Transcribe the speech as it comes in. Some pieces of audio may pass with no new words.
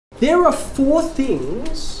there are 4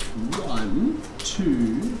 things, 1,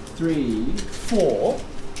 2, 3, 4,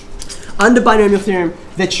 under binomial theorem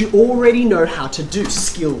that you already know how to do,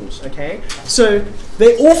 skills, okay? So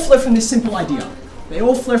they all flow from this simple idea.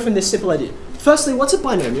 Firstly, what's a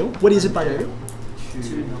binomial? What is a binomial?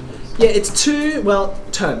 Two numbers. Yeah, it's 2, well,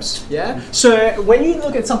 terms, yeah? So when you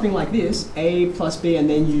look at something like this, a plus b, and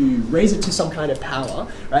then you raise it to some kind of power,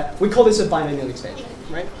 right? We call this a binomial expansion,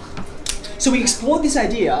 right? So we explored this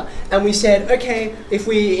idea, and we said, okay, if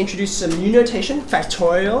we introduce some new notation,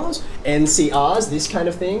 factorials, NCRs, this kind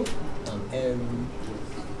of thing, M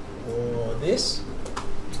or this,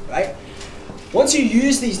 right? Once you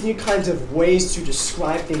use these new kinds of ways to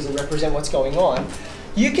describe things and represent what's going on,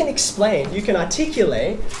 you can explain, you can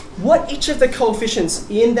articulate what each of the coefficients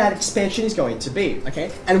in that expansion is going to be,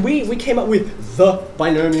 okay? And we came up with the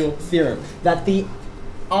binomial theorem, that the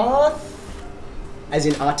rth, as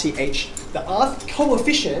in RTH, the rth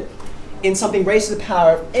coefficient in something raised to the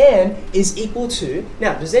power of n is equal to,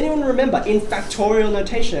 now, does anyone remember in factorial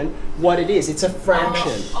notation what it is? It's a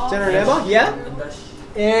fraction. Does anyone remember? Yeah?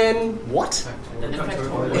 In what? In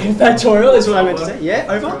factorial. In factorial is what I meant to say. Yeah,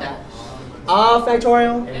 over? R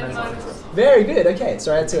factorial? Very good, okay,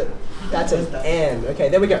 so that's an n. Okay,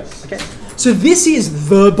 there we go. Okay. So this is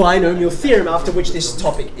the binomial theorem after which this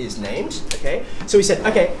topic is named, okay? So we said,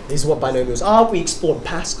 okay, this is what binomials are. We explored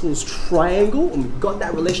Pascal's triangle and we got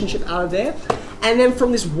that relationship out of there. And then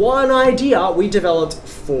from this one idea, we developed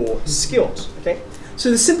 4 skills, okay? So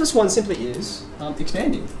the simplest one simply is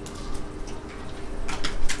expanding,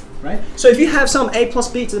 right? So if you have some a plus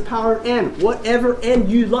b to the power of n, whatever n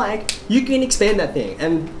you like, you can expand that thing.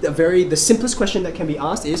 And the simplest question that can be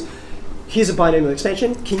asked is, here's a binomial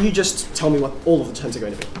expansion, can you just tell me what all of the terms are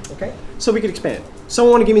going to be, okay? So we could expand.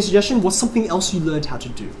 Someone want to give me a suggestion? What's something else you learned how to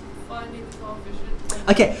do? Finding the coefficient.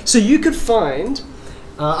 Okay, so you could find,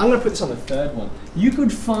 I'm going to put this on the third one. You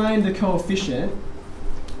could find the coefficient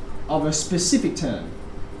of a specific term.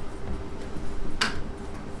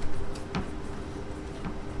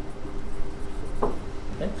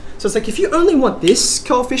 Okay? So it's like if you only want this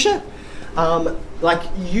coefficient, like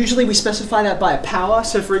usually we specify that by a power.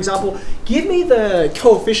 So for example, give me the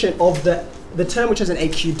coefficient of the term which has an a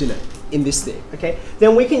cubed in it, in this thing, okay?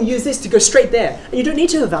 Then we can use this to go straight there. And you don't need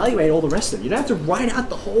to evaluate all the rest of it. You don't have to write out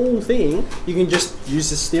the whole thing. You can just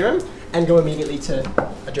use this theorem and go immediately to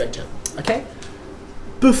a direct term, okay?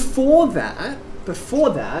 Before that,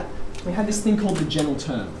 we had this thing called the general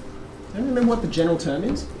term. Do you remember what the general term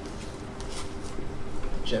is?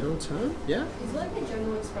 General term, yeah? Is like a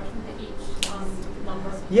general expression for each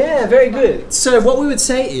number? Yeah, very good. So what we would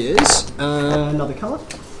say is, another color.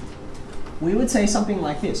 We would say something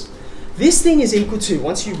like this. This thing is equal to,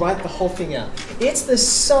 once you write the whole thing out, it's the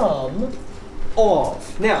sum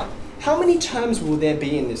of. Now, how many terms will there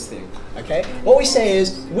be in this thing? Okay, what we say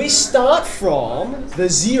is, we start from the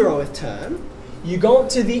 0th term, you go up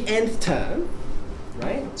to the nth term,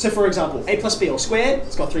 right? So for example, a plus b all squared,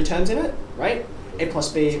 it's got 3 terms in it, right? A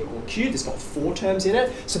plus b all cubed, it's got 4 terms in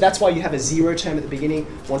it. So that's why you have a 0 term at the beginning,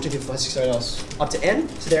 1, 2, 3, 4, 5, 6, 7, 8, up to n.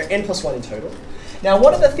 So there are n plus 1 in total. Now,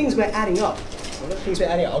 what are the things we're adding up?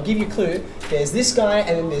 I'll give you a clue. There's this guy,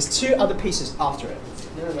 and then there's 2 other pieces after it.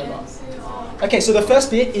 You remember? Okay, so the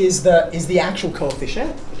first bit is the actual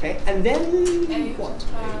coefficient, okay? And then what?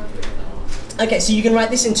 Okay, so you can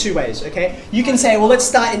write this in 2 ways, okay? You can say, well, let's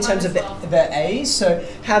start in terms of the a's. So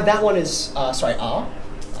have that one as, r.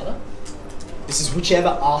 This is whichever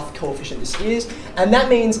rth coefficient this is. And that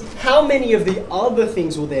means how many of the other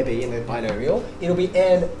things will there be in the binomial? It'll be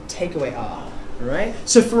n take away r. Right?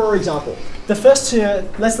 So for example, the first term,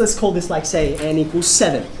 let's call this like say n equals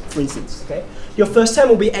 7, for instance, okay? Your first term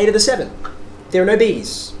will be a to the 7. There are no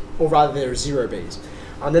b's, or rather there are 0 b's.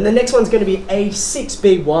 And then the next one's going to be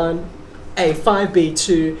a6b1,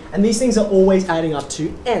 a5b2, and these things are always adding up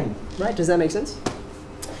to n, right? Does that make sense?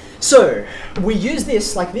 So we use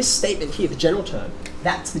this, like this statement here, the general term,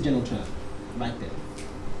 that's the general term, right there.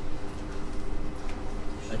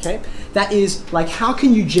 Okay? That is, like, how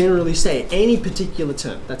can you generally say any particular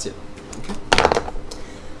term? That's it. Okay?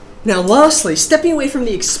 Now, lastly, stepping away from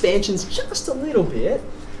the expansions just a little bit,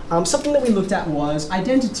 something that we looked at was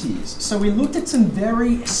identities. So we looked at some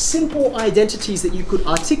very simple identities that you could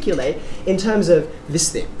articulate in terms of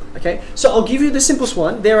this thing. Okay? So I'll give you the simplest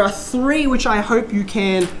one. There are 3 which I hope you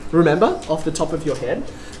can remember off the top of your head.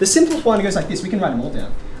 The simplest one goes like this. We can write them all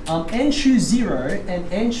down. N choose 0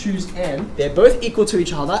 and n choose n, they're both equal to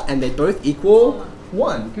each other and they both equal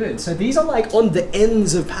 1. Good. So these are like on the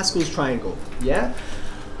ends of Pascal's triangle. Yeah?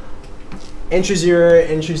 N choose 0,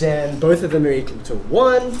 n choose n, both of them are equal to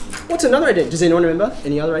 1. What's another identity? Does anyone remember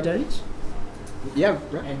any other identities? Yeah,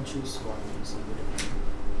 right. And choose one. So with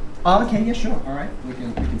Oh, okay, yeah, sure. All right, we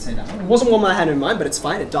can say that one. It wasn't one that I had in mind, but it's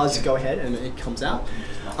fine. It does go ahead and it comes out.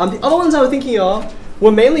 The other ones I was thinking of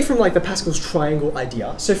were mainly from like the Pascal's triangle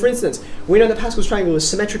idea. So for instance, we know that Pascal's triangle is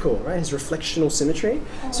symmetrical, right? It has reflectional symmetry.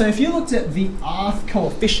 So if you looked at the rth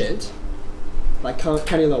coefficient, like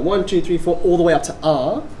counting like 1, 2, 3, 4, all the way up to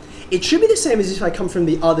r, it should be the same as if I come from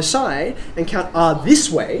the other side and count r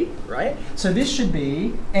this way, right? So this should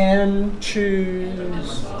be n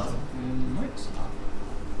choose.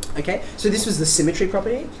 Okay, so this was the symmetry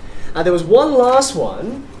property. There was one last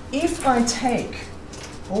one. If I take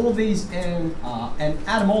all of these and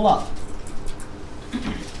add them all up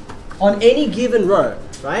on any given row,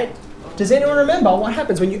 right? Does anyone remember what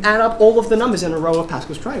happens when you add up all of the numbers in a row of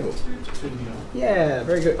Pascal's triangle? Yeah,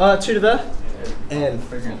 very good. 2 to the n.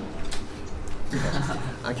 Very good.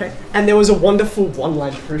 Okay, and there was a wonderful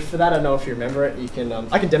one-line proof for that. I don't know if you remember it. You can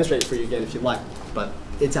I can demonstrate it for you again if you like, but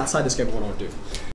it's outside the scope of what I want to do.